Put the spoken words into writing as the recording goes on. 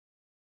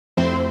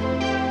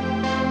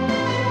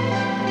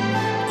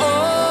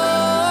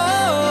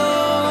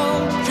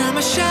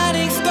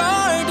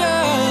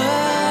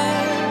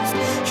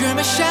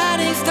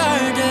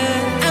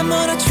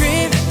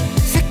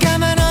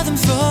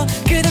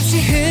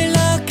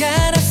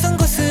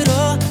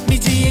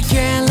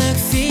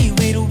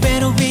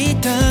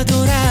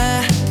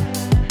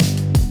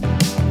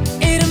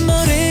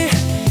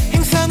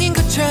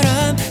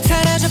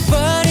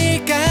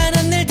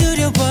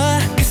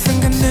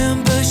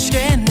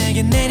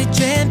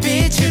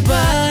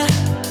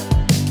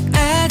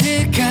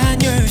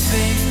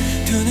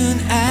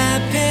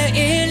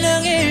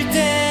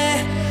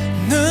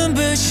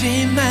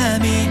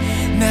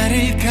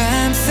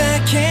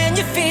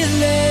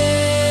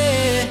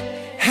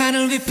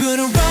하늘 위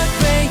푸른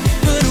runway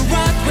푸른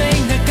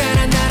runway 날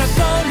따라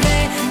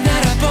날아볼래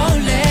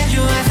날아볼래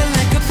Your eyes are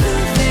like a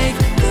blue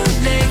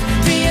lake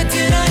뒤에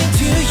드러낸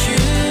to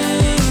you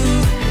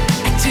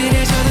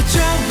아찔해져도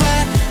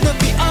좋아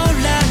높이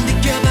올라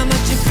느껴봐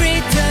멋진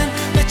freedom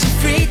멋진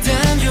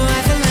freedom Your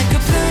eyes are like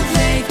a blue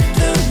lake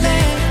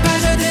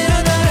빠져들어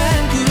너란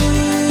구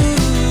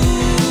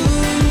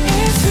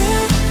It's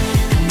real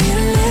I need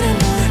a little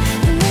more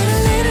I need a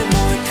little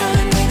more 더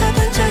내가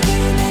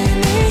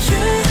반짝이는 이유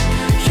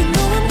You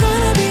know I'm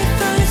gonna be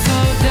fine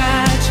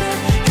쏟아져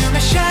You're my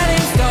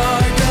shining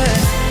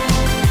stardust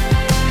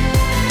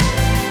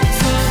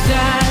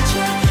쏟아져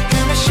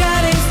You're my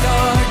shining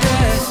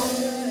stardust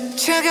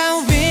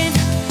차가운 wind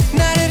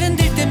나를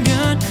흔들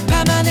때면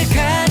밤하늘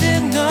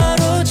가득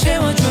너로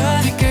채워줘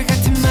빛깔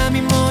같은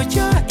맘이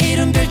모여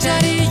이른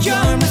별자리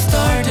You're my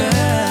stardust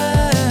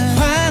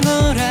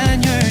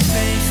황홀한 your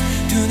face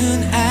두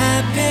눈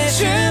앞에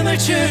춤을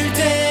출 때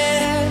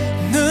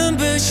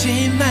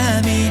눈부신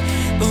맘이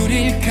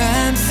우릴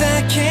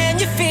감싸 Can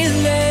you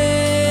feel it